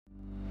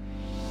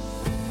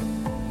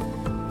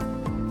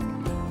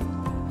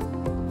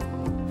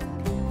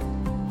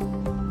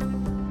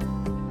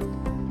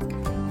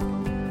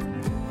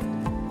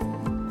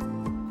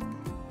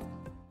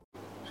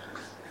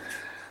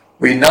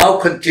We now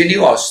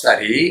continue our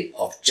study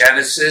of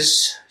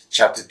Genesis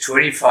chapter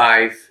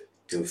 25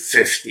 to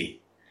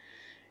 50.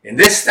 In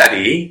this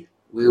study,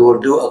 we will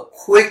do a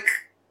quick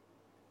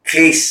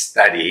case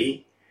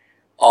study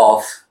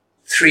of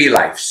 3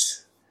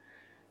 lives.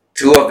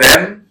 2 of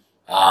them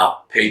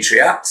are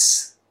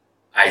patriarchs,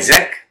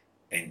 Isaac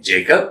and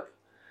Jacob.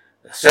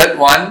 The third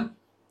one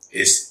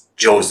is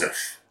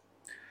Joseph.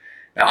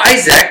 Now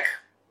Isaac,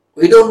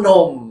 we don't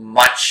know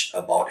much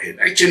about him.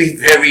 Actually,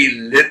 very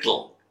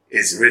little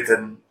is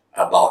written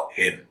about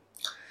him,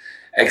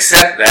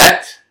 except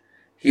that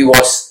he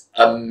was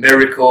a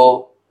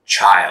miracle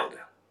child.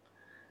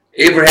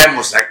 Abraham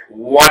was like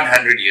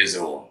 100 years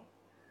old,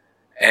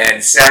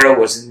 and Sarah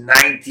was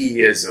 90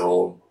 years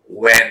old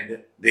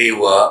when they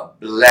were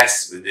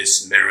blessed with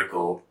this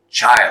miracle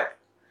child.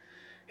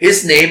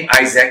 His name,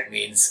 Isaac,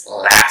 means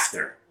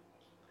laughter,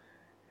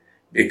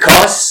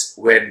 because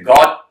when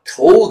God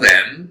told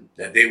them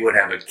that they would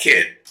have a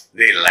kid,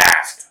 they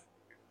laughed.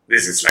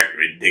 This is like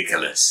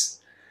ridiculous.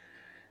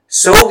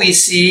 So we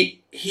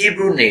see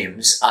Hebrew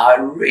names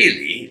are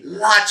really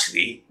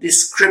largely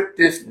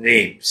descriptive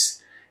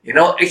names.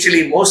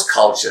 Actually most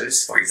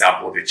cultures, for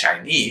example the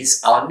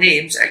Chinese, our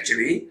names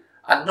actually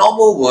are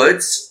normal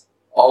words,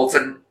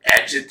 often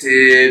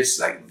adjectives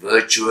like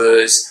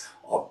virtuous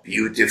or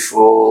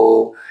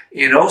beautiful,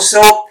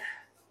 so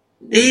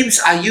names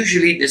are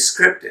usually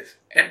descriptive.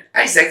 And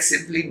Isaac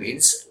simply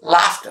means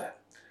laughter.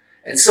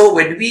 And so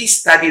when we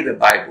study the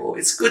Bible,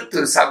 it's good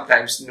to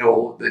sometimes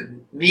know the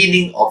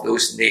meaning of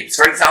those names.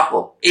 For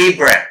example,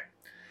 Abraham.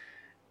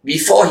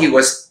 Before he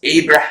was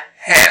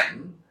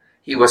Abraham,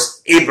 he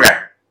was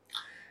Abram.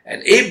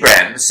 And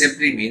Abram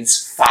simply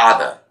means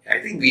father.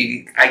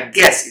 I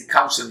guess it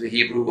comes from the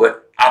Hebrew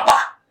word Abba.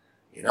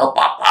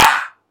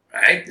 Papa.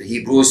 Right? The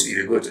Hebrews, if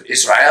you go to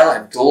Israel,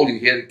 I'm told you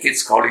hear the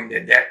kids calling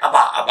their dad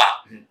Abba,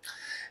 Abba.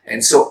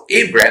 And so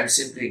Abram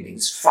simply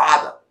means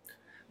father.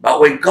 But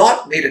when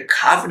God made a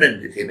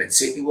covenant with him and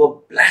said he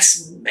will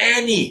bless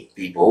many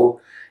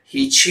people,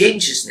 he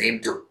changed his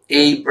name to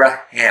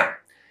Abraham.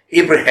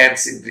 Abraham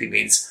simply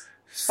means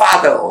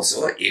father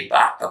also.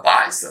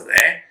 Abba is still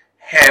there.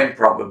 Ham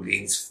probably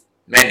means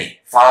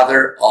many.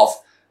 Father of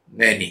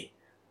many.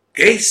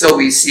 Okay, so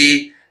we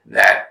see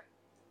that.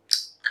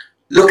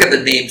 Look at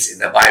the names in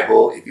the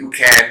Bible. If you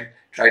can,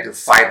 try to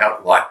find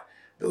out what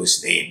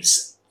those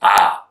names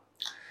are.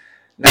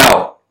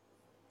 Now,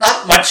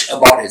 not much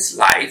about his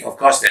life. Of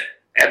course,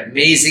 that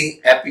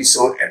amazing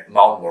episode at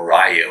Mount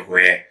Moriah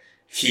where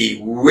he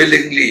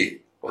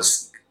willingly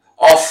was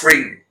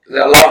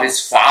allowed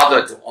his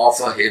father to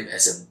offer him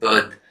as a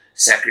burnt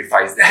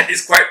sacrifice. That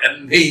is quite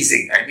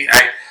amazing.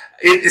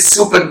 It is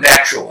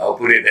supernatural, I'll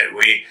put it that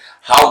way.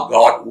 How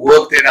God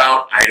worked it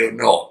out, I don't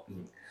know.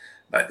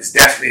 But it's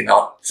definitely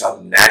not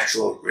some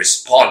natural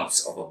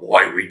response of a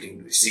boy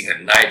seeing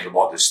a knife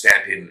about to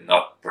stab him,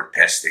 not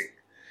protesting.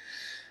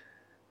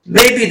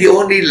 Maybe the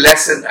only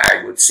lesson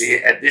I would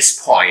say at this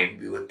point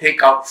we will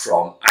take out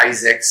from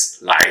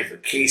Isaac's life, a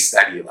case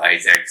study of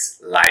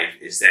Isaac's life,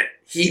 is that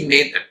he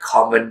made a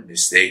common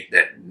mistake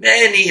that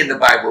many in the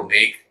Bible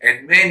make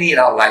and many in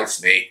our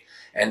lives make,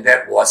 and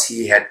that was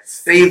he had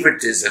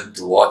favoritism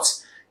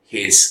towards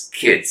his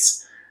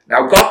kids.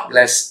 Now God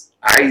blessed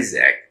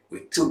Isaac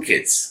with 2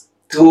 kids,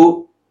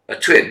 a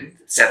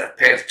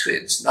pair of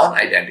twins,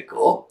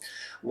 non-identical.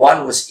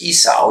 One was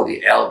Esau,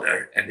 the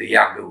elder, and the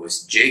younger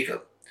was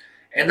Jacob.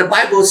 And the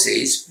Bible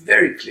says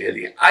very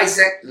clearly,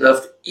 Isaac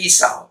loved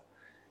Esau,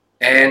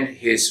 and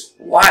his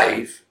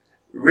wife,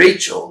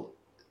 Rachel,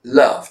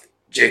 loved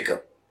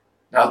Jacob.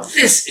 Now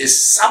this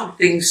is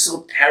something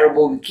so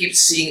terrible we keep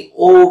seeing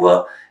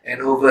over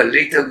and over.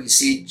 Later we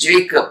see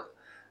Jacob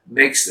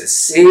makes the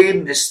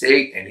same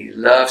mistake and he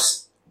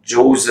loves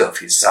Joseph,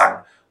 his son,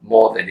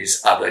 more than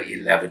his other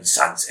 11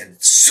 sons.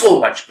 And so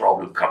much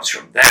problem comes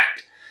from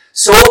that.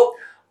 So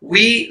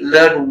we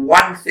learn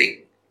one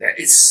thing, that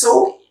it's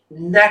so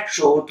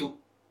natural to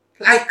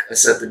like a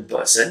certain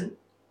person,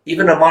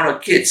 even among our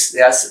kids.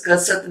 There's a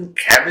certain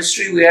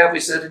chemistry we have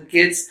with certain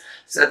kids,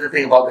 certain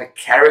thing about the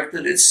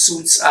character that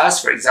suits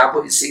us. For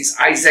example, it says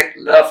Isaac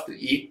loved to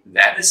eat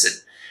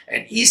venison,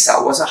 and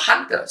Esau was a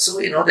hunter. So,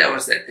 there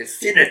was that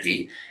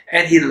affinity,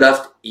 and he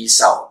loved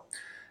Esau.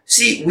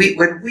 See,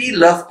 when we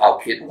love our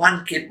kid,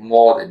 one kid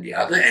more than the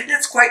other, and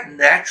that's quite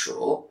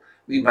natural,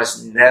 we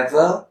must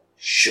never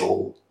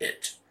show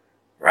it.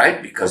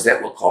 Right? Because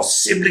that will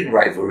cause sibling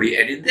rivalry.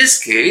 And in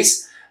this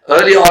case,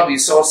 early on we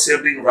saw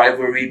sibling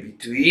rivalry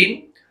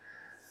between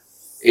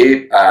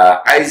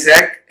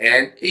Isaac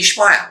and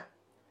Ishmael.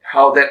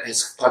 How that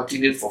has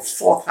continued for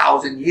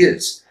 4,000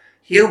 years.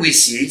 Here we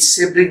see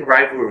sibling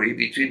rivalry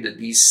between the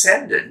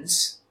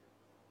descendants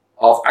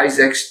of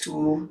Isaac's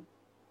 2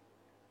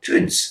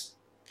 twins.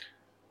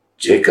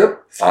 Jacob,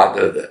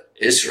 father of the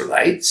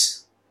Israelites,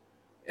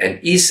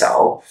 and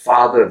Esau,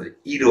 father of the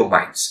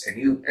Edomites.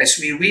 And as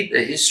we read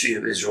the history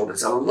of Israel,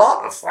 there's a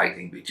lot of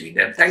fighting between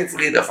them.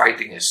 Thankfully, the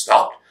fighting has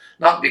stopped,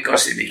 not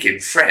because they became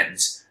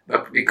friends,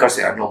 but because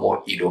there are no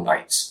more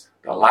Edomites.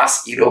 The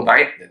last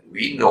Edomite that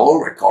we know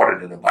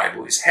recorded in the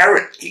Bible is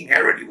Herod, King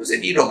Herod. He was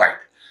an Edomite.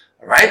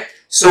 Alright?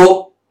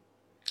 So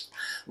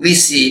we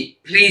see,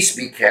 please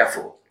be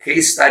careful.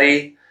 Case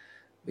study,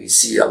 we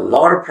see a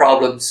lot of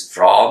problems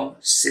from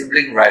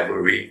sibling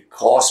rivalry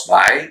caused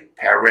by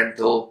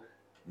parental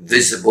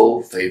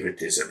visible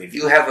favoritism. If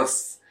you have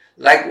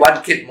like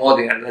one kid more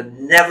than another,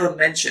 never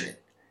mention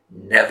it.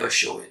 Never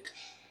show it.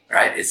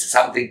 Right? It's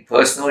something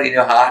personal in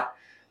your heart.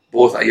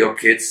 Both are your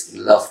kids.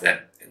 Love them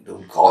and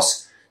don't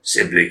cause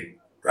sibling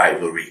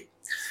rivalry.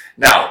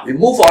 Now, we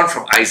move on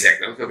from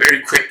Isaac. A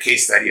very quick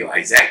case study of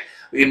Isaac.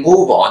 We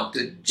move on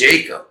to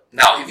Jacob.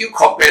 Now, if you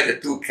compare the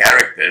two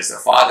characters, the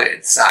father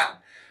and son,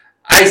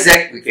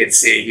 Isaac, we can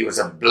say he was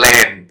a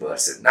bland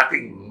person.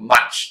 Nothing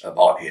much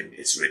about him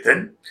is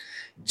written.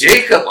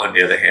 Jacob, on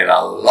the other hand,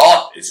 a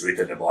lot is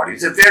written about him.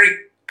 He's a very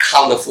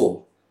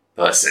colorful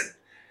person.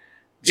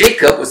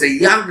 Jacob was the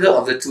younger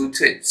of the two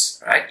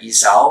twins, right?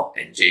 Esau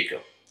and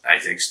Jacob,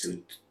 Isaac's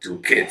two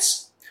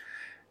kids.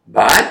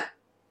 But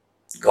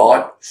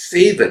God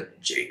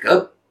favored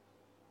Jacob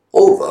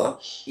over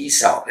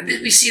Esau. And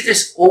we see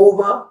this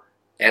over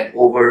and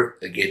over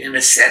again. In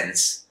a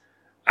sense,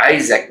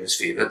 Isaac was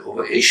favored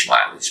over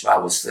Ishmael.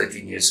 Ishmael was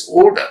 13 years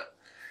older.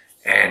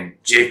 And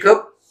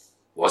Jacob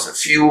was a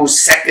few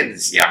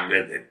seconds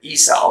younger than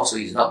Esau, so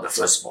he's not the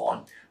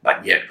firstborn,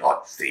 but yet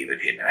God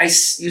favored him. And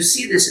you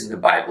see this in the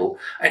Bible.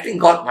 I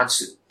think God wants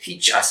to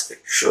teach us the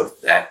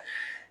truth that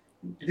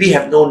we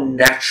have no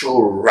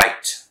natural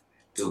right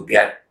to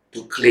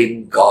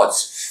claim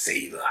God's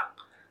favor.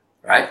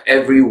 Right?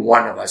 Every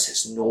one of us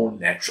has no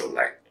natural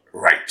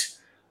right.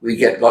 We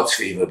get God's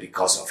favor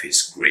because of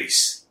His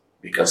grace,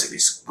 because of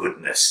His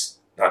goodness,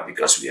 not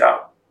because we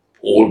are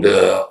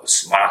older or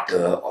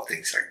smarter or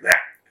things like that.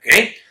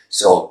 Okay?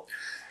 So,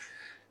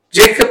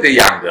 Jacob the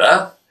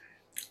younger,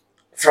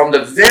 from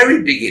the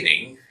very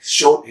beginning,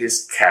 showed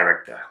his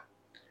character.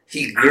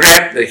 He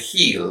grabbed the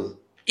heel,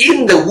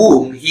 in the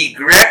womb, he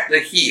grabbed the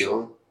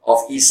heel of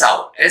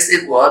Esau, as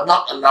it were,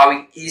 not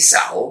allowing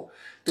Esau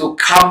to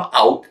come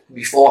out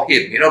before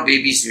him. You know,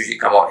 babies usually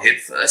come out head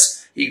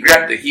first. He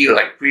grabbed the heel,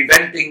 like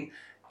preventing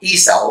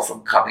Esau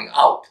from coming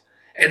out.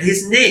 And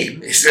his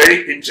name is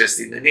very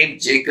interesting. The name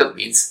Jacob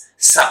means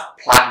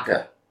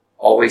supplanter.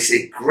 Always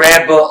say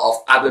grabber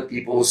of other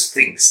people's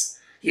things.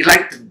 He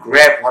liked to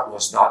grab what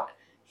was not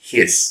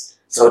his.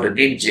 So the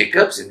name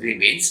Jacob simply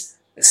means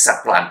a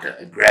supplanter,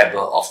 a grabber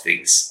of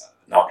things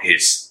not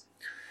his.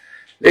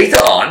 Later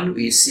on,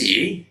 we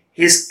see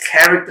his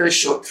character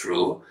showed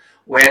through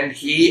when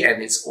he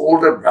and his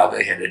older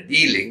brother had a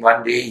dealing.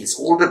 One day, his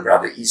older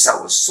brother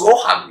Esau was so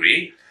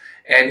hungry,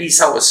 and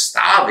Esau was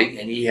starving,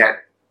 and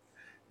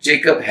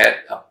Jacob had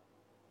a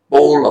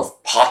bowl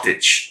of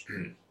porridge,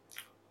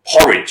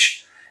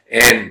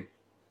 and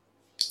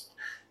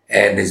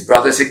his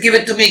brother said, give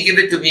it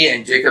to me,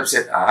 and Jacob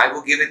said, I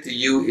will give it to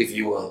you if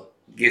you will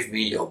give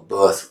me your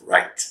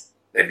birthright.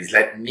 That is,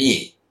 let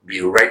me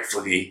be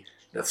rightfully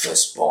the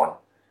firstborn.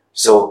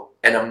 So,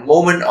 in a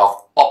moment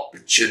of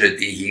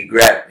opportunity, he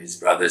grabbed his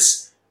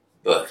brother's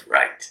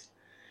birthright.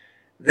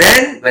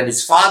 Then, when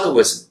his father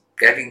was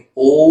getting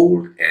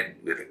old and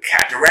with a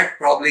cataract,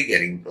 probably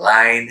getting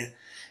blind,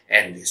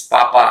 and his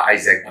papa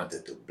Isaac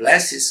wanted to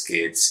bless his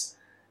kids,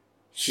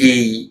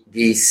 he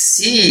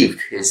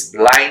deceived his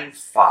blind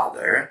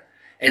father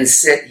and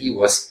said he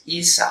was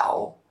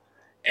Esau,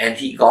 and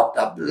he got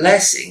the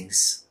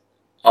blessings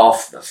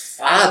of the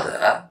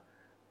father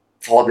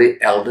for the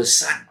elder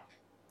son.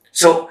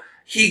 So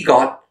he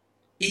got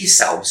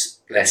Esau's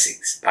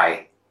blessings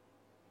by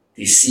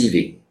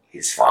deceiving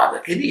his father.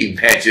 Can you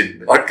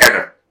imagine what kind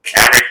of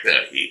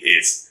character he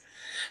is?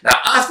 Now,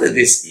 after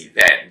this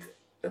event,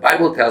 the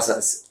Bible tells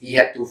us he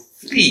had to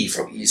flee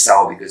from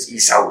Esau because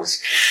Esau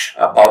was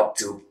about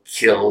to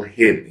kill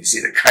him. You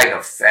see the kind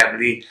of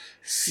family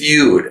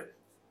feud.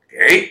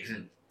 Okay?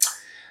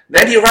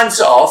 Then he runs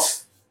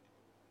off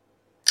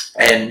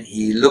and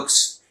he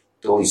looks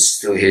to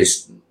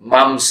his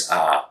mom's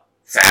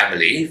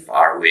family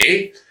far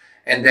away,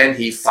 and then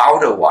he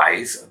found a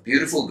wife, a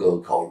beautiful girl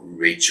called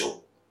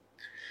Rachel.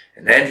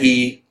 And then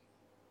he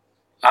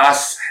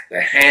asked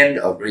the hand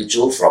of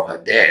Rachel from her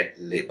dad,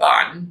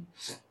 Laban.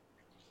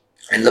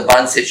 And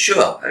Laban said,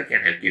 sure, I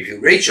can give you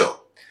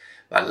Rachel.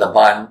 But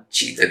Laban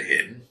cheated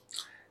him,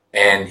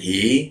 and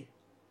he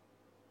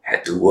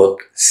had to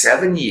work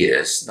 7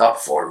 years,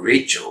 not for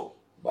Rachel,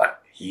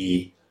 but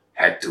he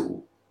had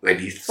to, when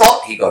he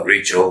thought he got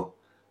Rachel,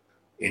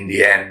 in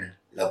the end,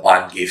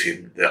 Laban gave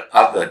him the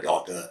other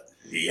daughter,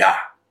 Leah.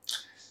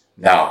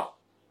 Now,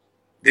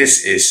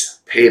 this is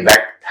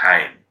payback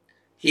time.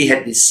 He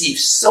had deceived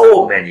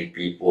so many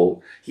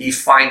people, he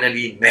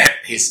finally met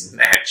his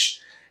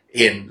match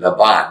in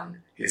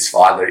Laban, his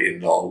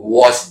father-in-law, who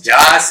was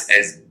just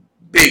as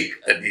big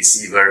a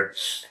deceiver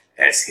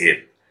as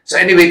him. So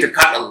anyway, to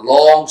cut a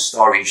long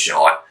story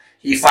short,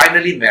 he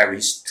finally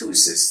marries two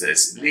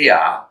sisters,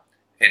 Leah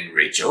and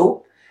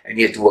Rachel, and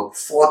he had to work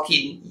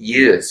 14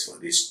 years for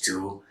these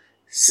two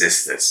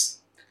sisters.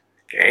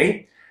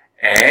 Okay?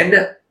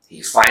 And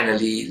he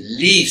finally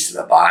leaves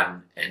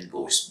Laban and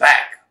goes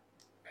back.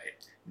 Right?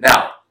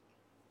 Now,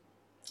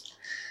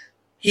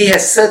 he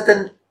has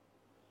certain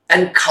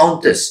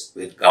encounters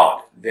with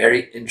God.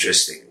 Very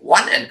interesting.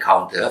 One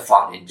encounter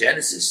found in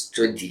Genesis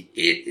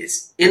 28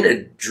 is in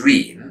a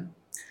dream,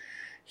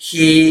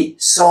 he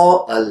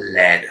saw a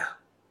ladder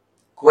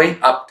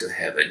going up to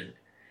heaven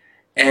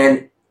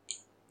and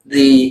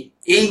the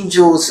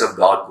angels of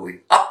God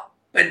going up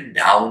and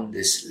down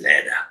this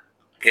ladder.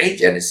 Okay,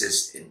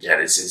 in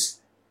Genesis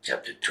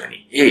chapter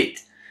 28.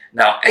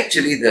 Now,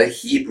 actually, the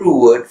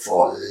Hebrew word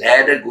for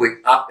ladder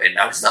going up and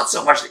down is not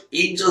so much the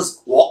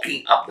angels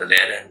walking up the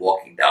ladder and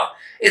walking down.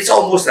 It's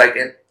almost like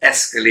an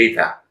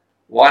escalator.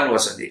 One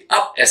was on the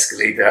up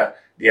escalator,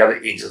 the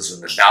other angels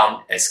on the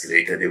down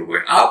escalator. They were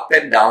going up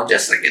and down,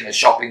 just like in a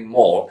shopping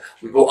mall.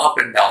 We go up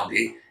and down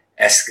the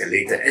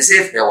escalator, as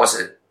if there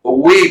was a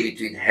way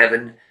between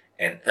heaven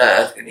and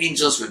earth, and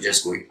angels were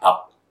just going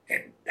up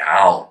and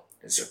down.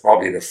 It's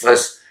probably the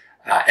first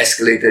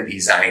escalator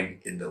design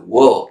in the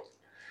world.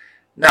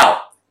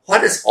 Now,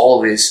 what is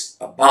all this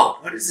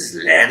about? What is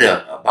this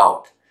ladder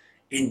about?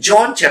 In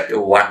John chapter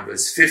 1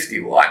 verse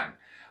 51,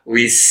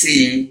 we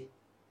see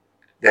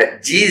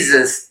that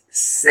Jesus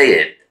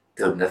said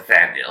to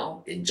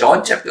Nathanael, in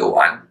John chapter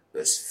 1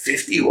 verse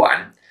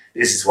 51,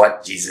 this is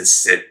what Jesus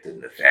said to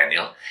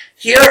Nathanael,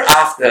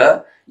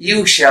 "Hereafter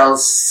you shall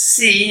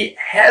see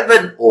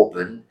heaven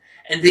open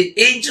and the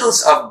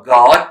angels of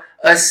God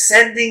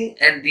ascending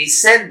and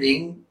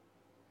descending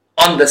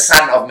on the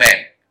Son of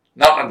Man,"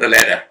 not on the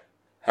ladder.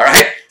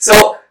 Alright?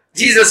 So,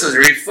 Jesus was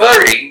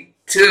referring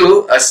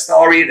to a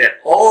story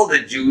that all the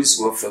Jews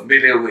were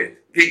familiar with.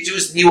 The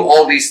Jews knew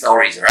all these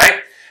stories,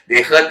 right?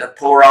 They heard the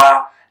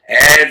Torah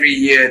every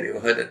year. They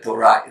heard the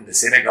Torah in the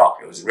synagogue.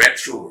 It was read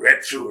through.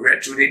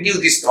 They knew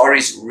these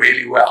stories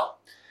really well.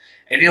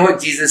 And you know what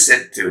Jesus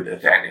said to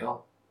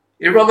Nathanael?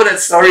 You remember that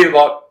story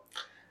about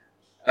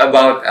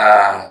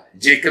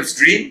Jacob's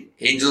dream?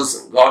 Angels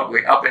of God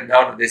going up and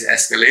down on this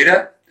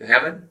escalator to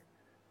heaven?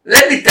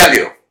 Let me tell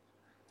you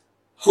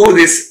who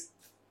this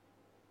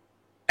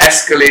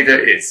escalator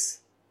is.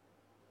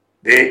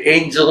 The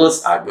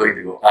angels are going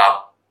to go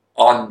up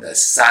on the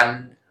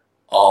Son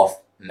of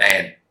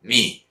Man,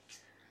 me.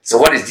 So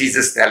what is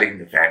Jesus telling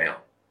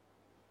Nathanael?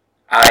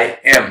 I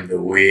am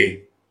the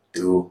way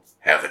to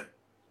heaven.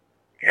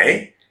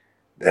 Okay?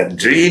 The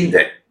dream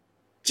that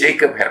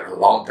Jacob had a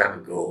long time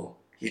ago,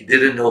 he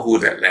didn't know who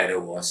that ladder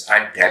was.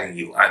 I'm telling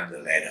you, I'm the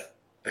ladder.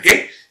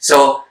 Okay?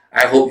 So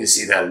I hope you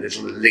see that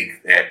little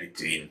link there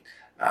between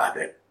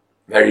that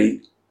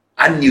very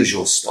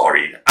unusual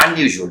story, the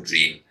unusual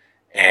dream,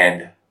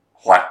 and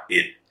what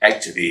it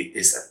actually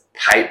is a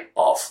type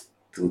of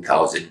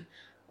 2,000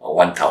 or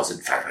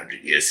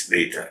 1,500 years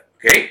later.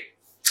 Okay?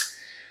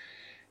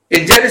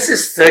 In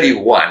Genesis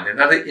 31,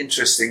 another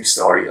interesting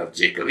story of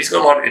Jacob. He's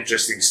got a lot of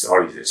interesting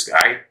stories, this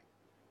guy.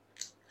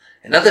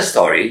 Another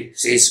story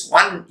says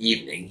one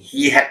evening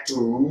he had to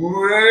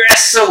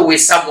wrestle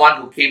with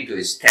someone who came to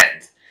his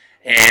tent.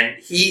 And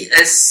he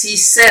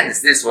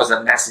sensed this was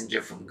a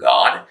messenger from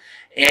God.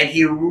 And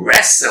he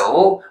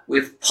wrestled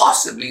with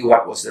possibly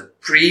what was the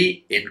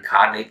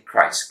pre-incarnate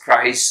Christ.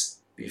 Christ,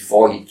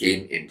 before he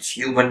came in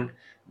human,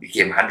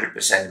 became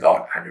 100%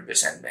 God,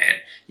 100% man.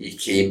 He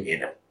came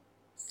in a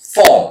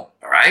form,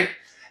 alright?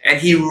 And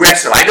he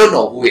wrestled, I don't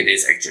know who it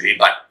is actually,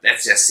 but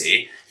let's just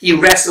say, he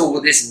wrestled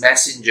with this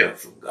messenger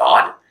from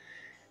God.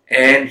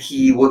 And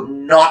he would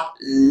not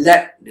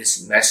let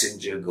this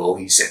messenger go.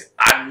 He said,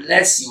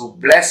 unless you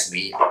bless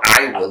me,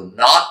 I will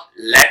not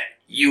let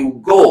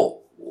you go.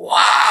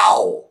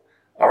 Wow!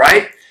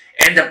 Alright?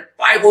 And the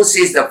Bible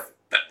says the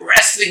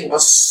wrestling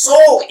was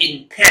so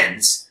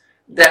intense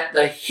that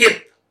the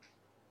hip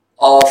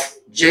of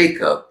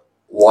Jacob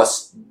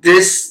was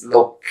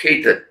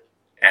dislocated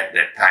at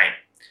that time.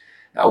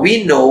 Now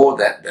we know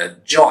that the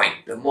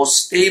joint, the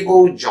most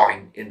stable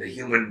joint in the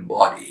human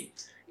body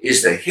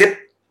is the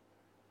hip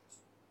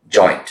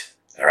joint.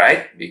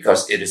 Alright?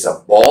 Because it is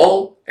a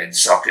ball and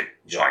socket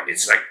joint.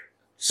 It's like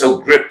so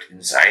gripped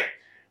inside.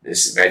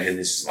 This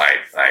is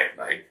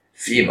my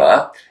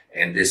femur,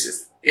 and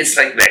it's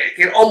like that.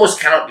 It almost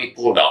cannot be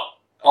pulled out.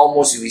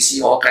 Almost, we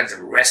see all kinds of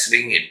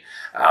wrestling in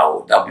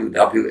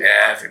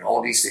WWF and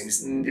all these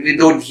things. We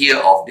don't hear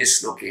of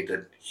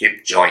dislocated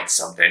hip joints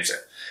sometimes.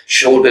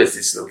 Shoulder is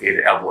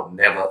dislocated, elbow,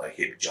 never a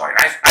hip joint.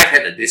 I've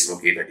had a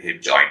dislocated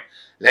hip joint.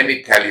 Let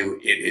me tell you,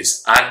 it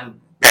is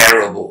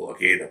unbearable,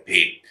 okay, the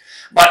pain.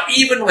 But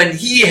even when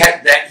he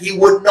had that, he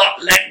would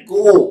not let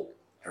go,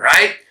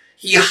 right?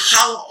 He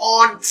hung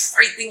on,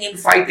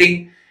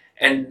 fighting,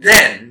 and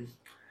then,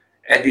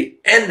 at the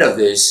end of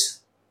this,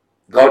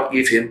 God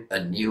gave him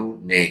a new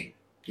name.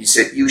 He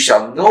said, you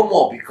shall no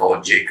more be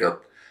called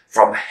Jacob.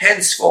 From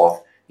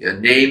henceforth, your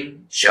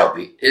name shall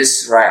be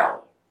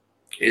Israel.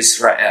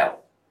 Israel.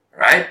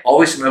 Right?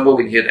 Always remember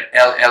when you hear the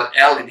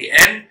L in the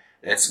end,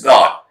 that's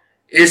God.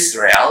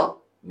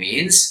 Israel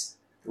means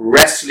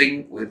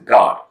wrestling with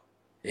God.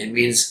 It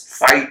means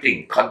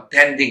fighting,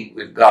 contending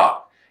with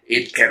God.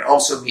 It can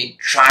also mean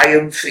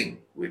triumphing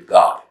with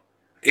God.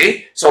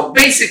 Okay? So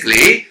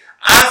basically,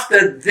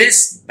 after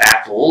this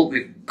battle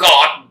with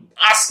God,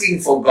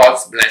 asking for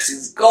God's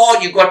blessings,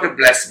 God, you got to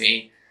bless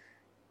me,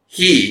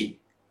 he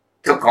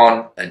took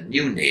on a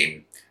new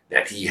name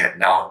that he had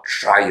now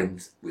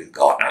triumphed with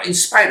God. Now, in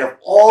spite of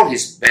all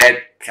his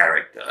bad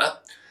character,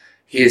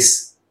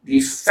 his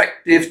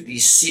defective,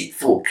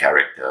 deceitful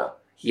character,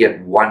 he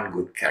had one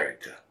good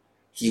character.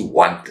 He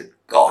wanted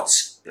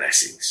God's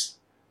blessings.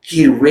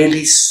 He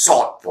really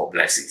sought for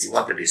blessings. He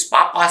wanted his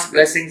papa's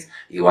blessings.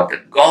 He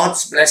wanted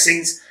God's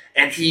blessings.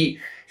 And he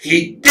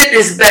did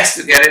his best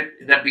to get it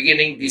in the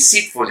beginning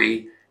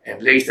deceitfully.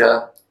 And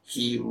later,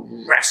 he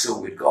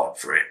wrestled with God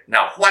for it.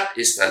 Now, what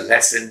is the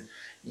lesson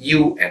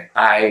you and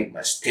I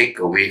must take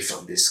away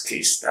from this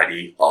case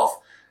study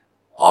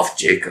of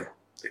Jacob?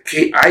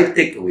 I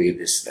take away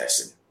this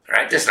lesson,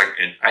 right? Just like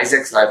in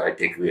Isaac's life, I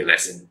take away a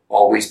lesson.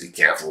 Always be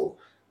careful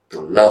to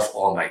love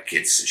all my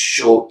kids, to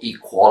show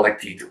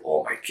equality to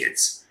all my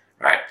kids,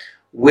 right?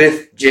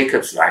 With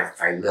Jacob's life,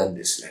 I learned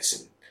this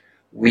lesson.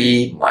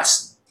 We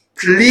must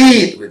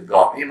plead with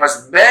God. We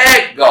must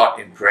beg God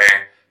in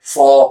prayer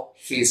for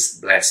his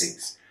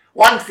blessings.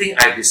 One thing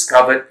I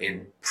discovered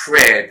in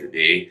prayer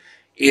today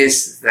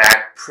is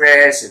that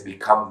prayers have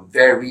become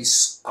very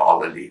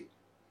scholarly.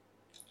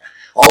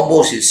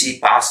 Almost you see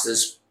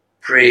pastors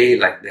pray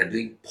like they're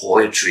doing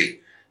poetry.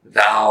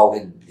 Thou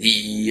and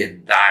thee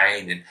and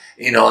thine, and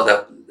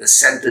the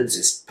sentence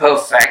is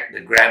perfect,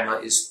 the grammar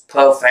is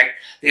perfect.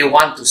 They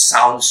want to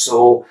sound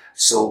so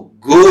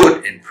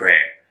good in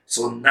prayer,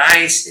 so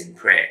nice in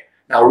prayer.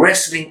 Now,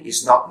 wrestling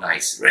is not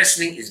nice.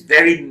 Wrestling is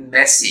very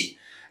messy.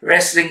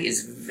 Wrestling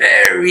is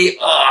very,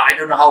 I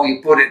don't know how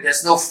you put it.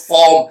 There's no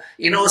form.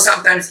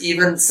 Sometimes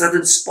even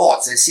certain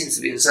sports, there seems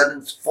to be a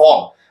certain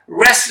form.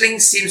 Wrestling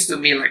seems to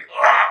me like,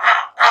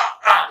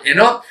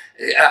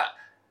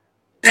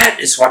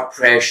 that is what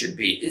prayer should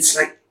be. It's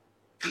like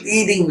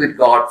pleading with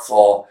God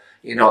for,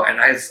 and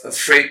I'm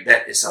afraid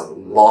that is a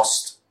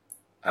lost,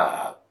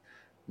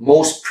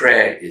 most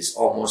prayer is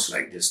almost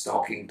like just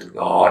talking to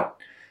God,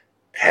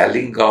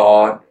 telling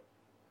God,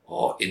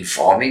 or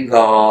informing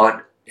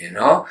God,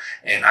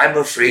 and I'm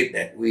afraid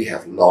that we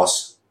have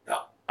lost the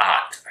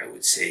art, I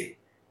would say,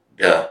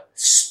 the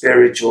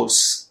spiritual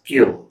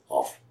skill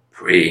of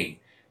praying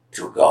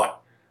to God.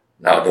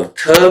 Now, the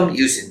term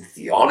used in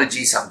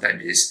theology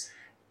sometimes is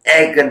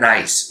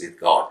agonize with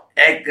God,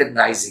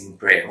 agonizing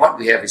prayer. What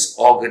we have is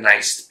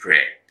organized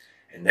prayer.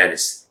 And that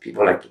is,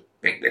 people like to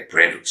make their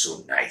prayer look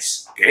so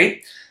nice.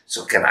 Okay?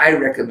 So can I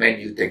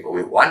recommend you take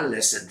away one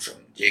lesson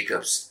from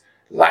Jacob's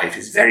life?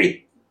 His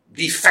very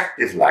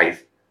defective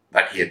life,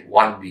 but he had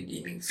one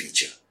redeeming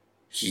feature.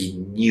 He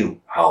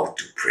knew how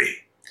to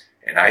pray.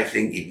 And I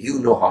think if you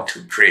know how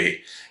to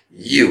pray,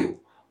 you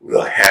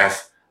will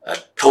have a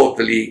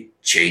totally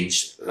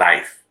changed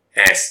life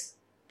as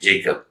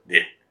Jacob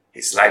did.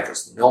 His life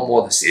was no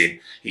more the same.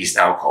 He's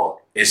now called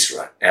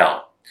Israel.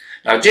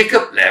 Now,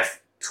 Jacob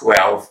left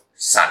 12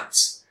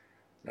 sons.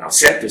 Now,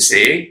 sad to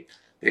say,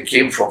 they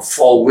came from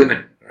 4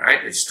 women,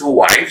 right? It's 2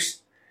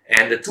 wives,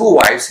 and the 2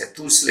 wives had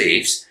 2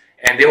 slaves,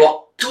 and they were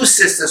 2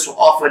 sisters who were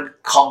often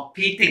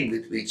competing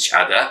with each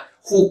other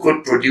who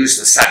could produce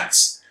the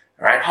sons,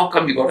 right? How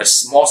come you got a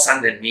small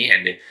son than me?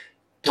 And they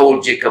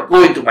told Jacob,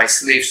 go into my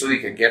slave so you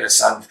can get a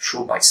son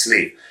through my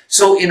slave.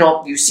 So,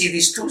 you see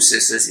these 2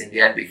 sisters in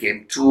the end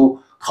became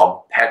 2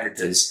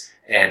 competitors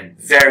and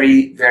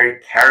very, very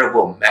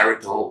terrible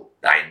marital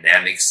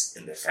dynamics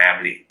in the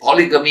family.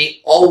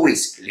 Polygamy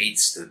always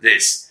leads to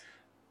this.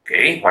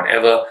 Okay,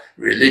 whatever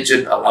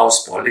religion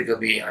allows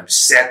polygamy, I'm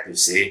sad to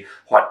say,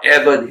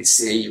 whatever they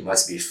say, you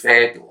must be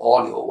fair to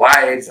all your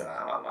wives,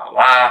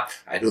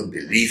 I don't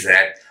believe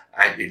that.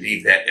 I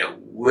believe that the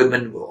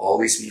women will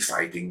always be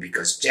fighting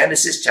because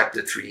Genesis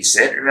chapter 3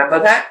 said, remember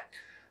that?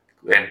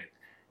 When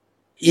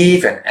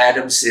Eve and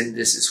Adam sinned,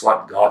 this is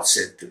what God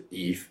said to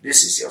Eve,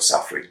 this is your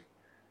suffering.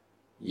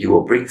 You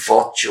will bring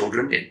forth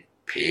children in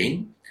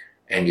pain,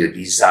 and your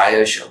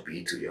desire shall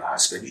be to your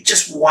husband. You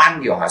just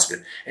want your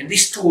husband. And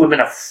these 2 women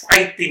are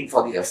fighting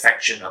for the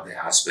affection of their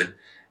husband,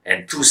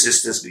 and 2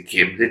 sisters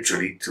became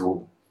literally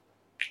 2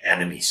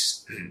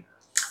 enemies.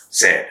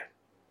 Sad.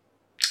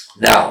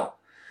 Now,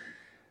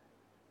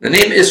 the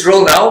name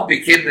Israel now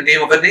became the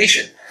name of a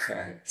nation.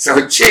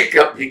 So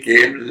Jacob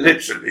became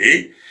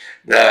literally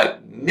the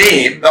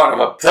name, not of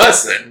a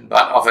person,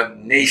 but of a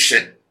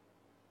nation.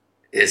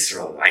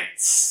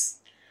 Israelites.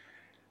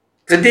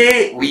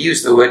 Today, we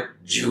use the word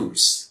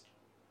Jews.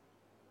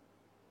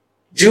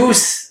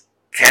 Jews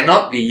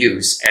cannot be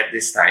used at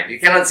this time. You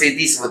cannot say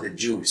these were the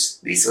Jews.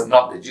 These were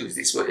not the Jews.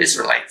 These were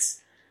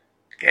Israelites.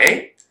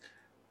 Okay?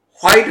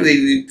 Why do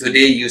we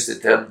today use the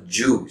term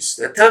Jews?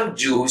 The term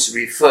Jews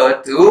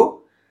refer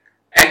to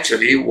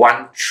actually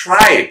one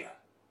tribe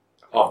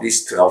of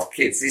these 12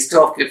 kids. These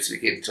 12 kids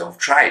became 12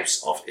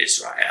 tribes of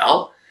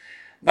Israel.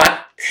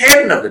 But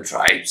 10 of the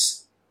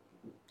tribes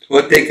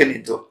were taken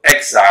into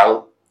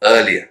exile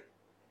earlier.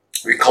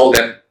 We call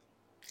them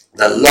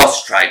the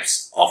lost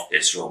tribes of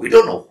Israel. We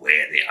don't know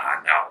where they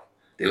are now.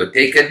 They were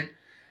taken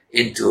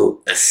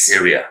into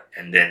Assyria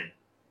and then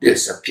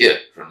disappeared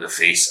from the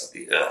face of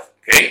the earth.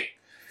 Okay?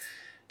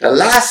 The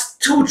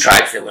last 2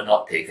 tribes that were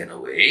not taken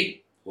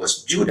away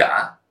was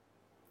Judah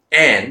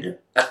and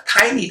a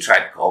tiny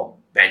tribe called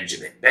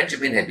Benjamin.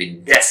 Benjamin had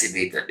been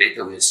decimated.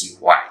 Later we'll see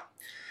why.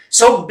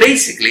 So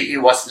basically, it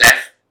was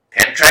left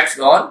 10 tribes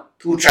gone,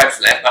 2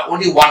 tribes left, but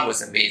only one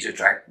was a major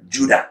tribe,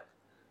 Judah.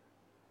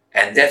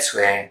 And that's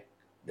where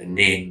the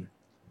name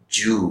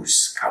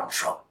Jews come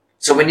from.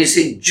 So when you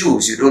say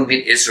Jews, you don't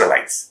mean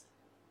Israelites.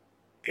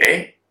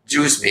 Okay?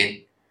 Jews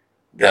mean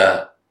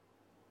the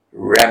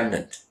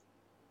remnant.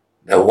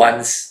 The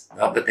ones,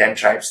 not the 10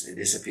 tribes, they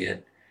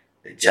disappeared.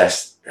 They're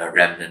just the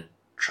remnant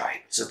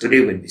tribe. So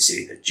today when we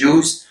say the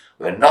Jews,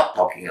 we're not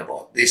talking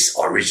about this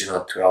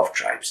original 12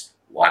 tribes,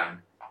 one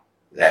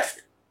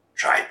left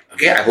tribe.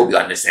 Okay, I hope you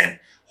understand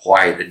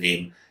why the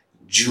name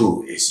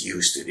Jew is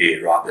used today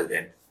rather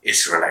than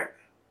Israelite.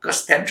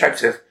 Because 10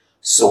 tribes have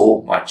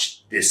so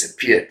much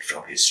disappeared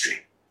from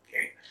history.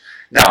 Okay.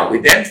 Now, we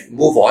then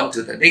move on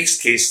to the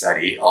next case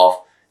study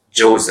of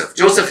Joseph.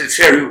 Joseph is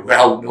very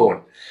well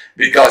known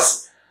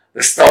because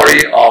the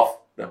story of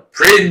the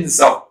Prince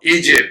of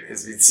Egypt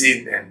has been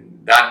seen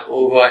and done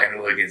over and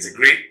over again. It's a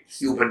great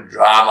human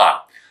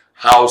drama.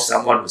 How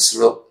someone was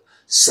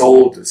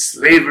sold to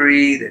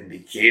slavery, then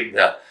became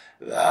the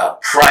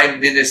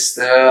prime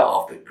minister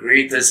of the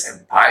greatest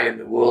empire in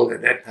the world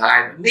at that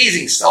time.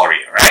 Amazing story,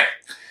 alright?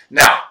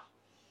 Now,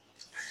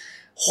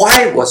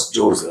 why was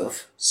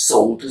Joseph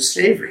sold to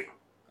slavery?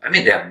 I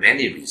mean, there are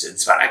many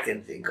reasons, but I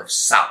can think of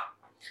some.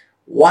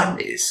 One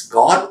is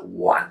God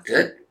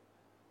wanted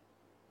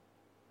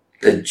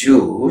the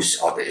Jews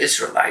or the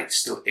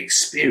Israelites to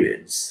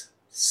experience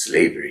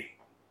slavery.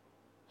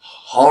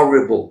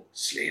 Horrible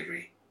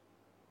slavery.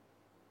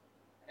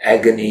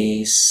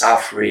 Agony,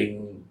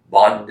 suffering,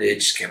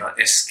 bondage,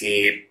 cannot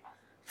escape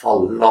for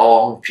a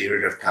long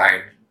period of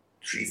time,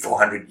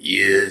 300-400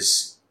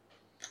 years.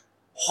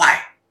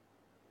 Why?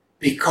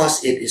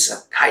 Because it is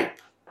a type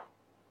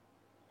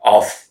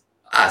of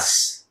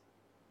us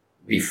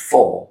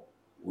before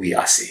we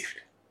are saved.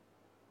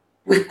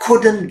 We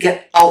couldn't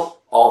get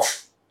out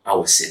of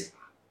our sin.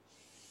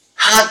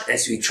 Hard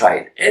as we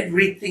tried,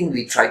 everything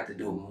we tried to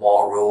do,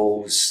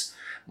 morals,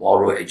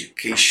 moral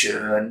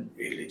education,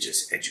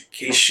 religious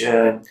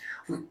education,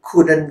 we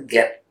couldn't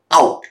get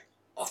out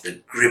of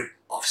the grip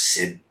of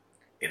sin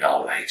in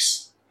our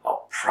lives.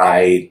 Our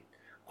pride,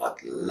 our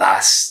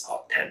lust,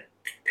 our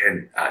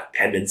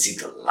tendency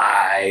to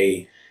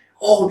lie,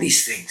 all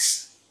these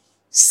things.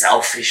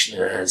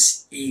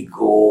 Selfishness,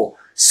 ego,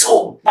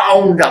 so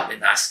bound up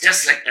in us,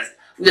 just like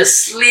we are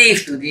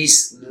slaves to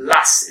these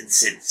lusts and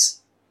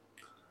sins.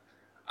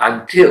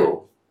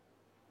 Until,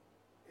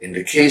 in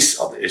the case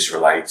of the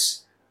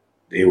Israelites,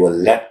 they were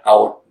let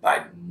out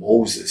by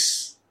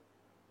Moses,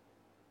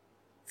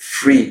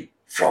 free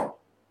from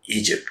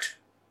Egypt.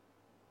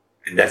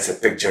 And that's a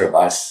picture of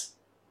us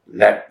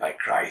led by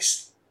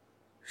Christ,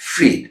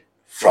 freed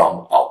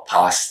from our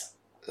past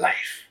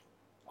life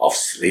of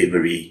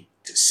slavery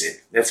to sin.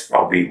 That's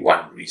probably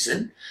one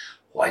reason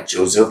why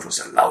Joseph was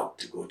allowed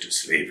to go to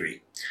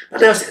slavery.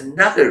 But there was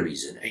another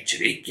reason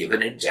actually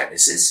given in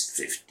Genesis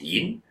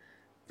 15,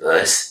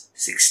 verse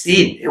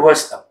 16. It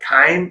was a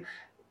time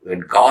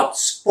when God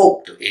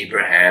spoke to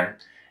Abraham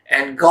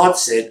and God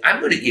said, I'm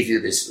going to give you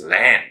this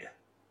land,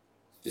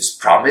 this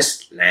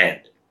promised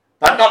land,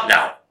 but not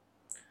now.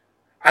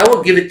 I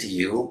will give it to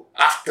you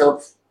after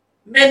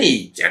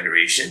many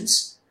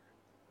generations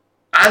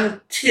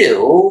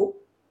until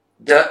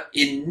the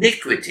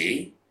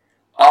iniquity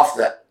of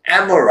the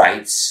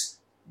Amorites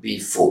be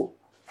full.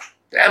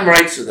 The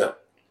Amorites were the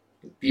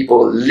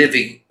people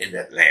living in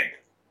that land.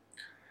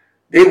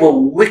 They were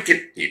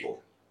wicked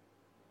people.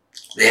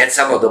 They had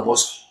some of the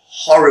most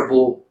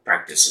horrible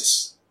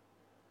practices.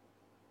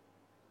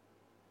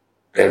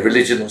 Their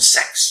religion was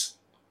sex.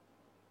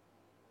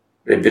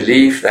 They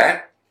believed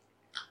that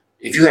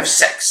if you have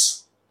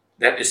sex,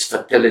 that is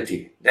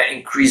fertility. That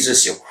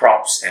increases your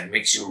crops and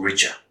makes you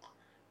richer.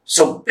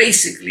 So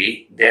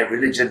basically, their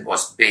religion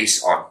was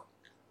based on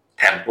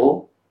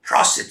temple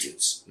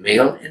prostitutes,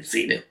 male and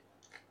female.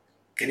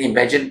 Can you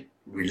imagine?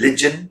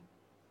 Religion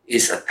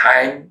is a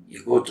time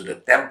you go to the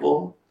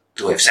temple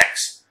to have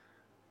sex.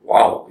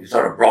 Wow, you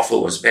thought a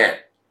brothel was bad.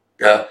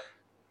 The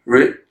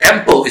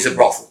temple is a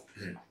brothel.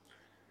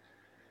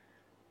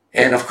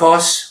 And of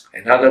course,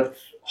 another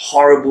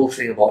horrible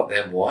thing about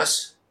them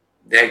was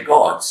their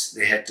gods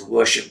they had to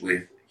worship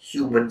with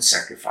human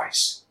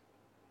sacrifice.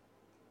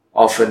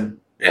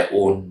 Often their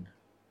own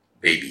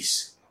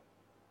babies.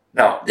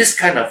 Now, this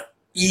kind of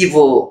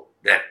evil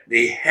that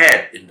they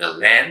had in the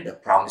land, the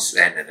promised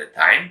land at the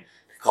time,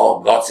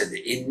 God said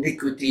the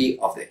iniquity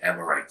of the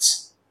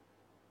Amorites.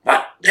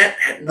 But that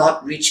had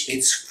not reached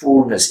its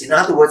fullness. In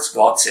other words,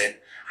 God said,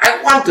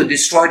 I want to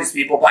destroy these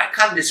people, but I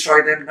can't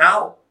destroy them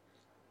now.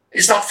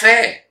 It's not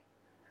fair.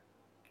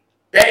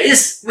 There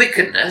is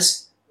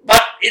wickedness,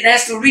 but it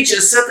has to reach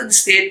a certain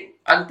state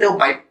until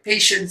my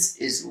patience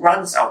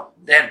runs out.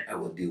 Then I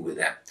will deal with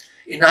them.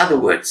 In other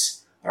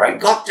words, all right,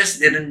 God just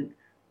didn't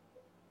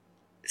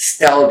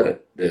tell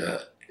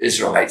the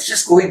Israelites,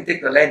 just go and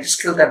take the land,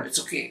 just kill them, it's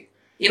okay.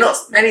 You know,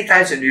 many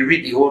times when we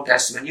read the Old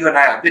Testament, you and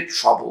I are a bit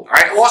troubled.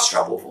 I was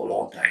troubled for a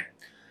long time.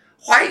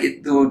 Why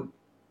do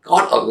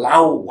God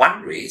allow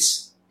one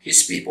race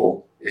his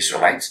people,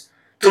 Israelites,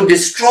 to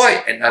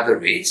destroy another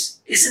race.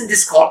 Isn't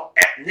this called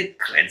ethnic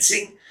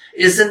cleansing?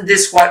 Isn't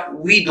this what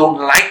we don't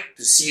like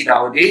to see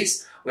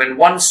nowadays? When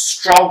one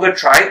stronger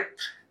tribe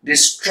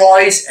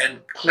destroys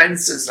and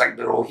cleanses, like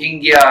the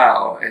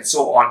Rohingya and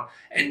so on,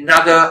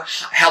 another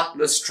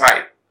helpless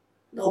tribe.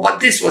 No, but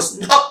this was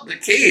not the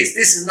case.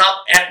 This is not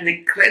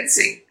ethnic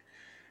cleansing.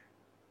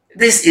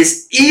 This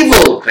is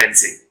evil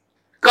cleansing.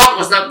 God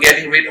was not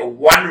getting rid of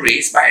one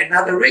race by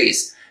another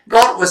race.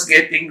 God was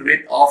getting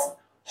rid of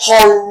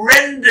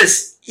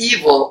horrendous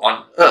evil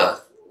on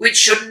earth, which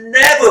should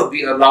never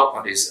be allowed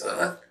on this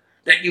earth.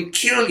 That you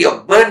kill,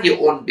 you burn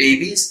your own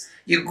babies.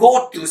 You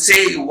go to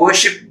say you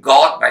worship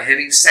God by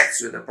having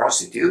sex with a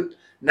prostitute.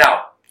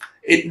 Now,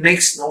 it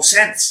makes no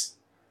sense.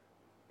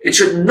 It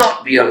should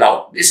not be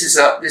allowed. This is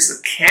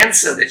a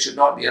cancer that should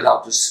not be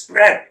allowed to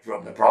spread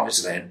from the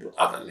promised land to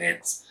other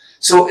lands.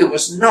 So it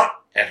was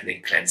not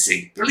ethnic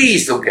cleansing.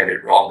 Please don't get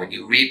it wrong when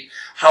you read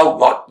how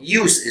God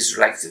used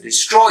Israelites to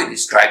destroy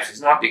these tribes.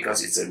 It's not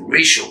because it's a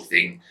racial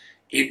thing.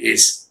 It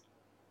is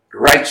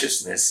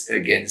righteousness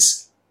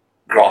against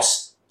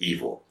gross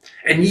evil.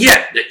 And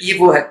yet the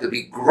evil had to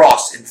be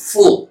gross and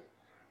full.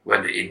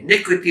 When the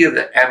iniquity of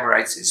the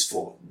Amorites is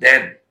full,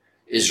 then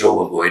Israel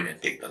will go in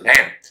and take the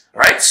land.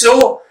 Right?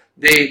 So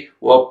they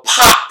were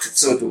parked,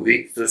 so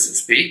to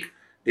speak.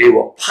 They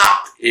were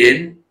parked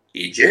in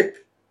Egypt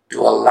to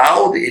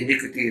allow the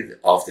iniquity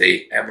of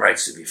the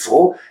Amorites to be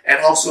full, and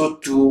also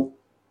to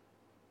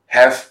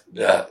have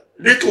the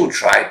little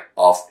tribe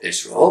of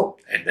Israel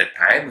at that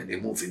time, when they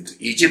moved into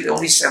Egypt,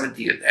 only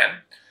 70 of them.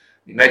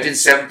 Imagine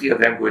 70 of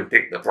them going to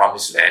take the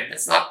promised land.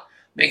 That's not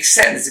make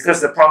sense, because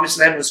the promised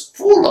land was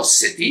full of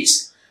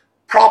cities,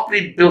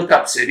 properly built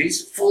up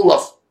cities, full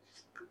of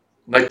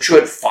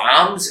matured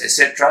farms,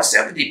 etc.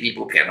 70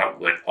 people cannot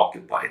go and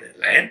occupy that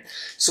land.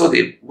 So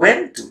they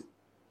went to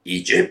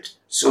Egypt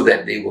so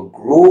that they will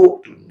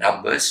grow to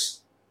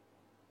numbers.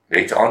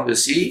 Later on we'll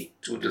see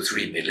 2 to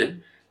 3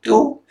 million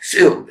to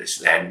fill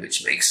this land,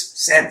 which makes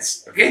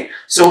sense. Okay,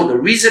 so the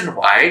reason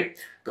why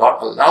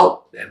God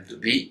allowed them to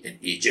be in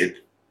Egypt,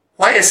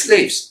 why as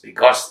slaves?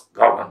 Because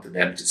God wanted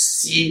them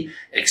to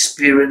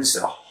experience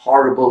a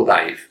horrible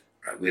life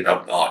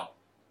without God.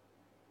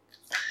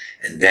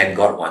 And then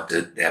God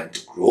wanted them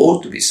to grow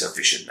to be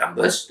sufficient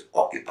numbers to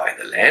occupy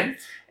the land.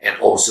 And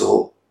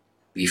also,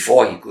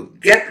 before he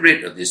could get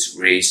rid of this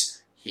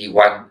race, he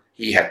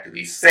had to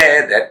be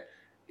fair, that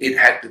it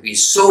had to be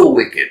so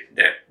wicked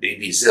that they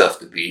deserve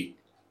to be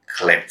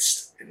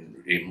cleansed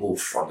and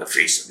removed from the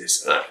face of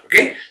this earth.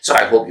 Okay? So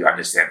I hope you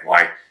understand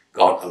why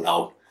God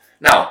allowed.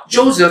 Now,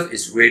 Joseph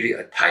is really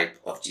a type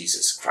of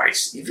Jesus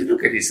Christ. If you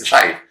look at his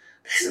life,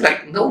 there's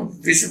like no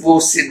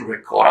visible sin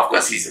record. Of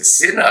course, he's a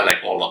sinner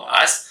like all of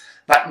us,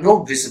 but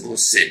no visible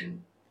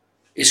sin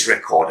is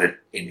recorded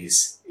in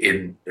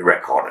the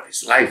record of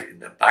his life in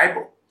the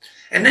Bible.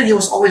 And then he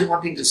was always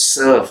wanting to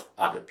serve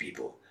other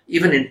people.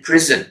 Even in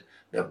prison,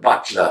 the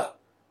butler,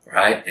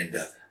 right,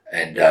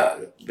 and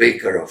the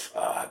baker of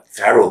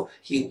Pharaoh,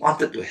 he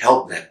wanted to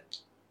help them.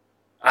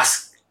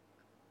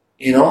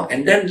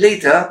 And then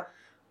later,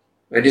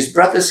 when his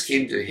brothers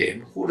came to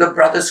him, the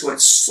brothers who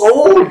had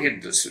sold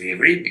him to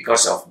slavery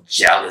because of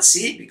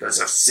jealousy, because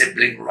of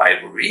sibling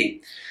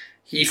rivalry,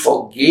 he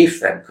forgave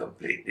them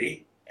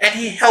completely and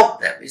he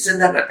helped them. Isn't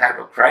that the type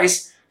of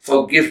Christ?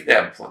 Forgive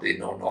them, for they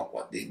know not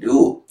what they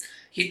do.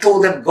 He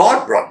told them,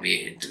 God brought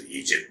me into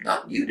Egypt.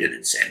 Not you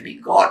didn't send me.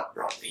 God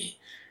brought me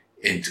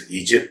into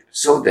Egypt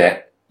so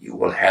that you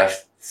will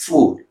have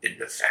food in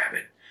the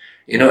famine.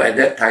 At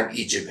that time,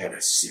 Egypt had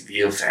a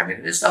severe famine.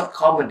 And it's not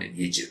common in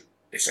Egypt,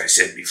 as I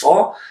said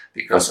before,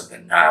 because of the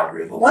Nile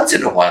River. Once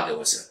in a while, there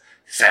was a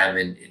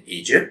famine in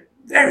Egypt.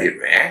 Very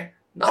rare,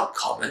 not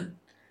common.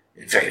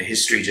 In fact, in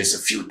history, just a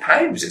few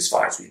times as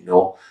far as we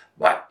know.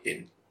 But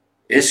in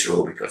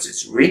Israel, because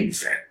it's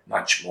rain-fed,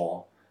 much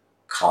more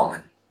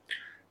common.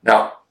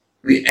 Now,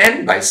 we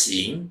end by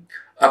seeing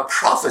a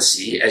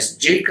prophecy as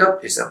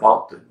Jacob is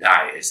about to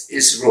die, as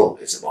Israel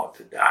is about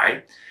to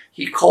die.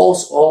 He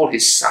calls all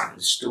his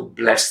sons to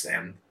bless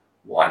them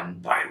one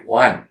by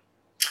one.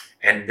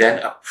 And then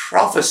a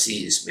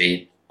prophecy is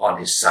made on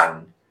his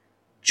son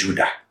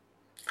Judah.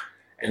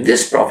 And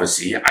this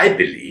prophecy, I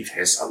believe,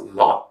 has a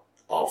lot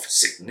of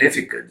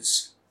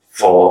significance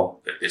for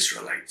the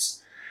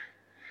Israelites.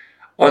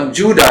 On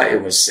Judah,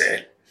 it was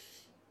said,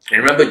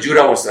 and remember,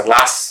 Judah was the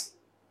last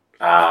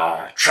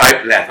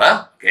tribe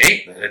left,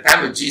 okay? At the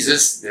time of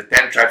Jesus, the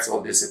 10 tribes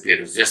all disappeared.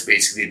 It was just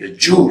basically the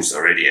Jews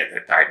already at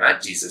that time.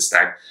 Jesus'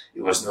 time,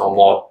 it was no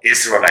more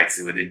Israelites,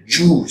 they were the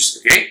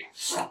Jews, okay?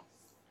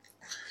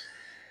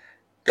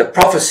 The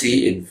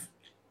prophecy in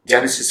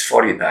Genesis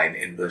 49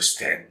 in verse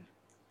 10,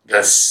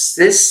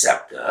 this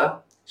scepter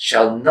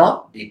shall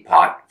not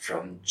depart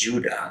from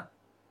Judah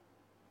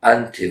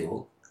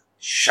until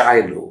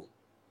Shiloh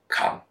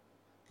come.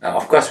 Now,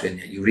 of course, when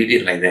you read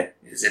it like that,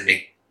 it doesn't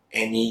make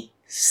any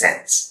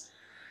sense.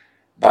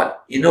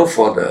 But,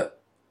 for the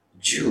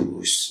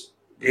Jews,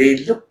 they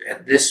looked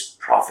at this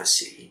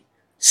prophecy.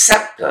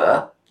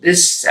 Scepter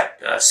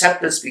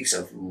speaks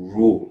of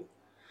rule.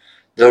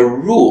 the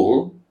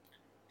rule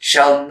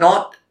shall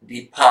not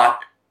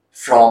depart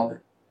from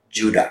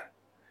Judah.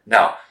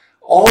 Now,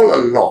 all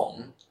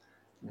along,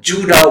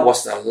 Judah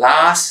was the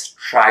last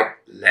tribe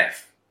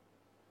left.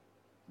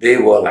 They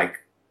were like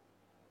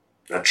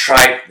the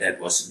tribe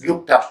that was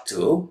looked up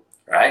to,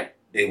 right?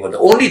 They were the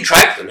only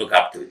tribe to look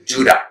up to,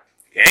 Judah.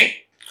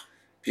 Okay?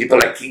 People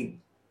like King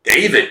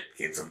David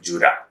came from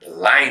Judah. The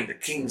line, the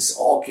kings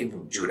all came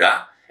from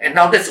Judah. And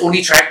now that's the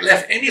only tribe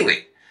left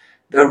anyway.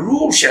 The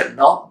rule shall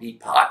not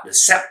depart, the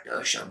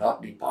scepter shall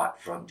not depart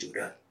from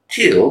Judah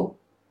till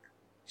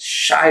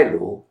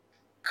Shiloh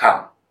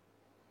come.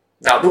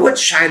 Now, the word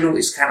Shiloh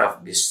is kind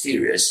of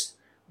mysterious,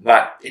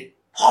 but it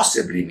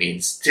possibly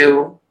means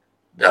till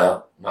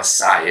the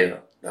Messiah,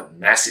 the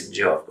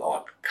messenger of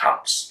God,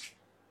 comes.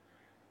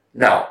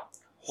 Now,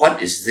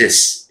 what is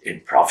this in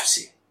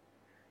prophecy?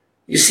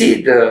 You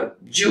see, the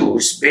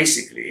Jews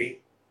basically,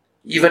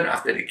 even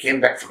after they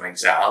came back from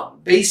exile,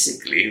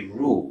 basically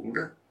ruled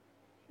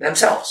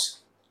themselves.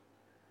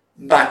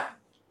 But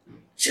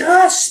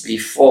just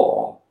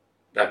before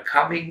the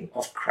coming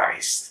of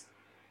Christ,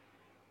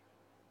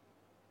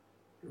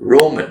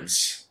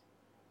 Romans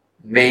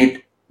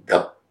made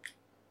the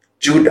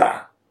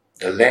Judah,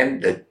 the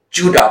land, the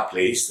Judah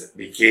place that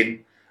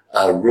became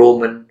a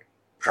Roman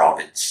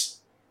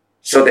province.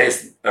 So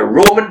there's a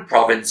Roman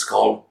province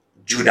called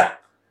Judah,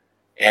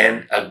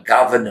 and a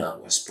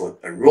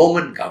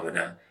Roman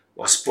governor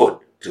was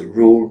put to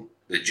rule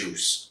the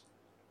Jews.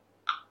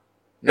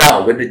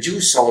 Now, when the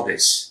Jews saw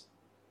this,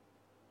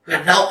 we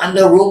are now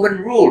under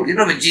Roman rule. You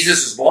know, when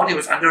Jesus was born, he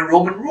was under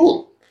Roman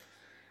rule.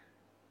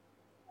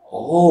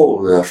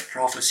 Oh, the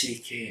prophecy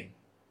came.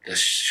 The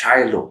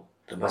Shiloh,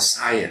 the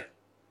Messiah,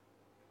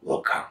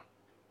 will come.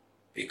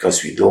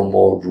 Because we don't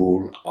more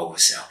rule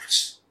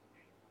ourselves.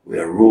 We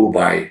are ruled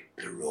by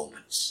the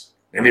Romans.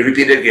 Let me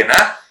repeat it again.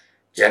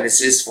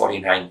 Genesis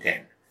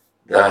 49:10.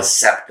 The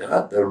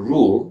scepter, the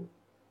rule,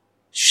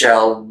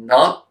 shall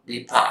not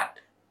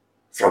depart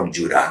from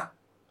Judah.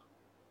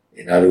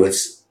 In other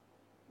words,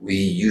 we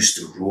used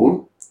to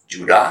rule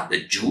Judah,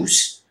 the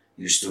Jews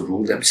used to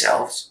rule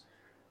themselves,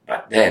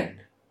 but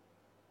then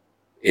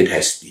it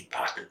has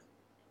departed.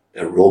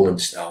 The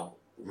Romans now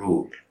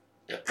ruled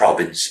the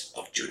province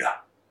of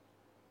Judah.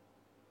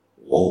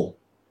 Whoa.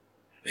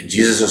 When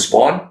Jesus was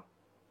born,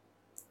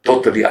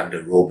 totally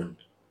under Roman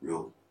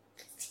rule.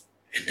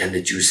 And then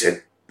the Jews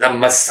said, the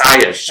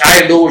Messiah,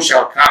 Shiloh,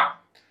 shall come,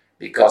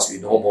 because we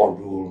no more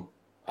rule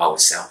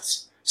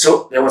ourselves.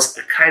 So there was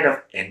a kind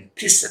of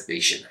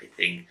anticipation, I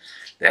think,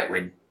 that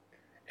when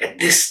at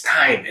this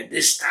time,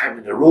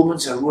 when the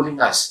Romans are ruling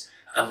us,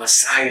 a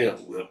Messiah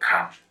will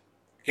come.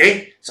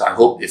 Okay? So I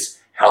hope this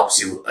helps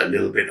you a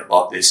little bit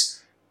about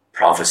this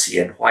prophecy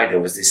and why there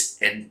was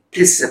this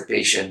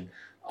anticipation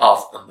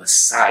of a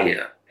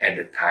Messiah at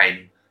the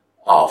time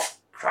of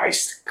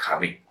Christ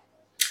coming.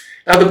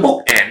 Now the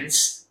book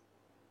ends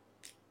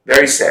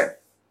very sad.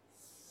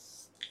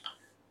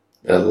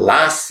 The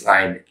last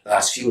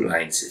few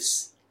lines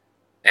is,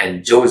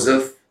 and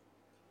Joseph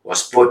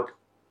was put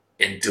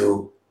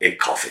into a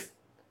coffin.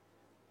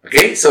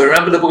 Okay, so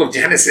remember the book of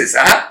Genesis,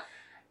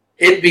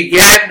 It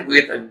began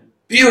with a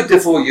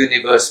beautiful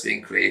universe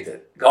being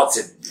created. God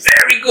said,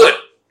 very good.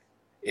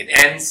 It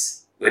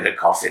ends with a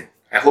coffin.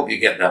 I hope you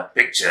get the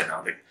picture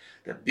now,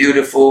 the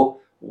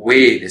beautiful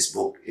way this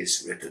book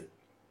is written.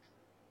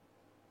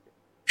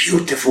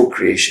 Beautiful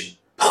creation,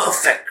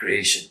 perfect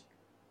creation,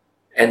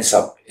 ends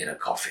up in a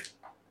coffin.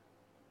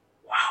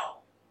 Wow.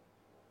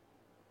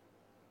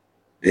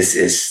 This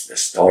is the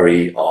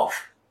story of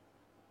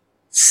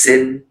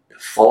sin, the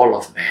fall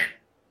of man.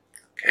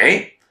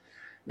 Okay?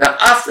 Now,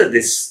 after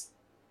this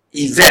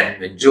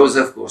event, when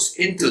Joseph goes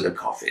into the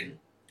coffin,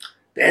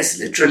 there's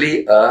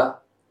literally a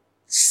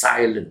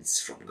silence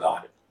from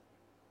God.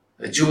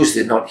 The Jews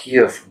did not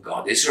hear from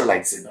God. The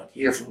Israelites did not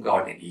hear from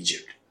God in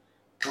Egypt.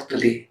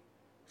 Totally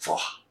for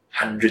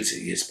hundreds of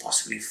years,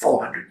 possibly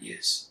 400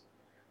 years.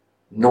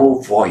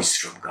 No voice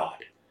from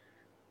God.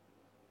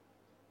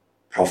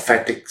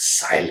 Prophetic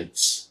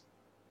silence.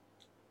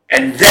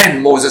 And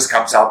then Moses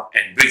comes out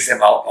and brings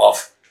them out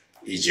of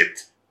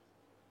Egypt.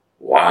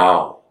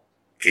 Wow.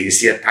 Can you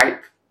see a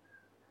type?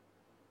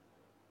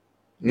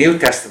 New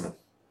Testament.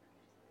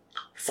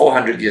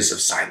 400 years of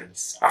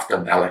silence after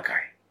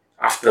Malachi.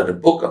 After the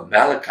book of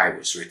Malachi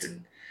was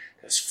written,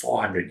 there's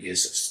 400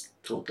 years of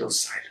total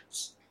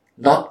silence.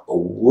 Not a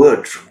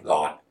word from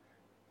God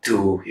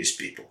to his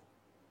people,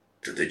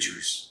 to the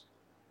Jews.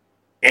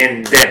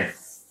 And then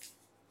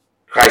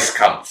Christ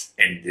comes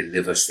and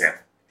delivers them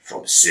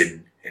from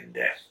sin and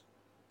death.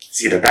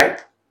 See the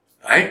type?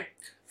 Right?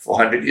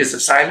 400 years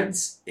of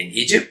silence in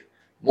Egypt.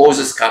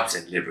 Moses comes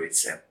and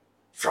liberates them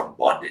from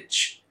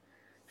bondage.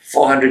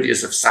 400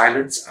 years of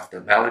silence after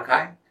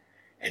Malachi.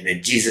 And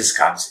then Jesus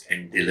comes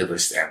and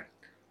delivers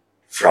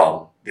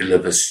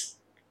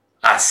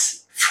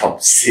us from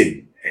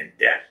sin and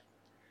death.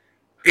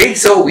 Okay,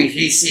 so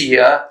we see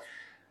here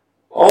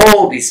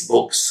all these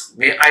books.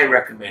 May I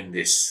recommend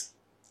this?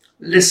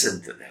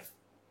 Listen to them.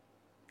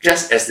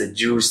 Just as the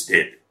Jews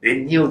did. They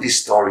knew these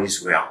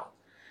stories well.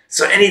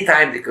 So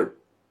anytime they could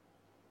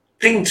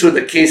think through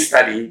the case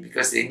study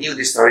because they knew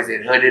the stories, they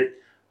heard it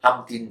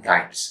umpteen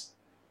times.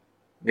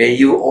 May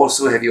you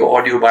also have your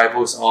audio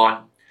Bibles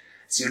on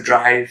as you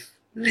drive.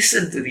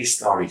 Listen to these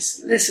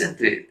stories. Listen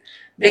to it.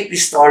 Make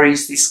these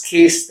stories, these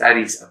case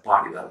studies a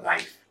part of your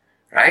life,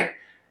 right?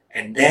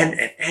 And then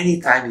at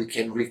any time you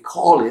can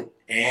recall it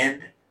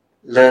and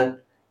learn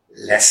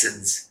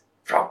lessons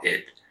from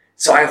it.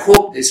 So I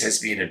hope this has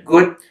been a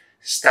good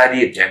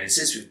study of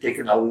Genesis. We've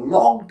taken a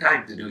long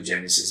time to do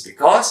Genesis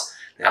because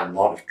there are a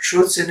lot of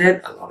truths in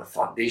it, a lot of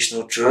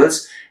foundational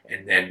truths,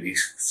 and then we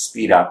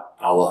speed up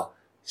our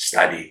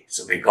study.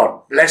 So may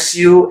God bless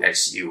you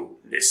as you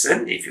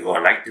listen. If you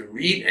would like to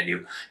read and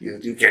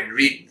you can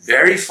read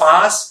very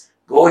fast,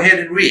 go ahead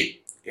and read.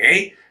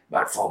 Okay?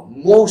 But for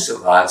most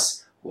of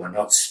us who are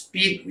not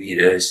speed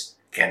readers,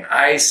 can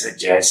I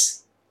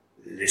suggest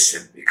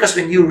listen? Because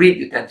when you read,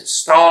 you tend to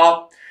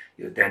stop,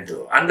 you tend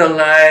to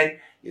underline,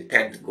 you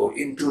tend to go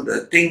into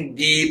the thing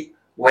deep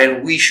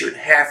when we should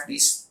have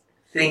these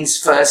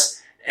things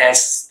first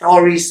as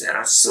stories that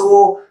are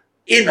so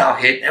in our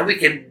head and we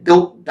can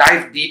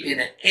dive deep in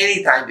at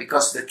any time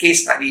because the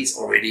case study is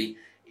already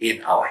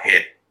in our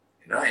head.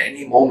 At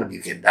any moment you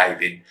can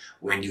dive in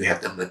when you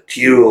have the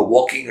material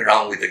walking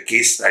around with the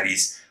case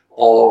studies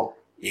all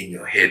in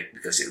your head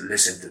because you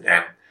listen to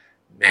them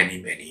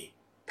many, many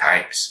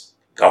times.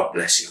 God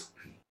bless you.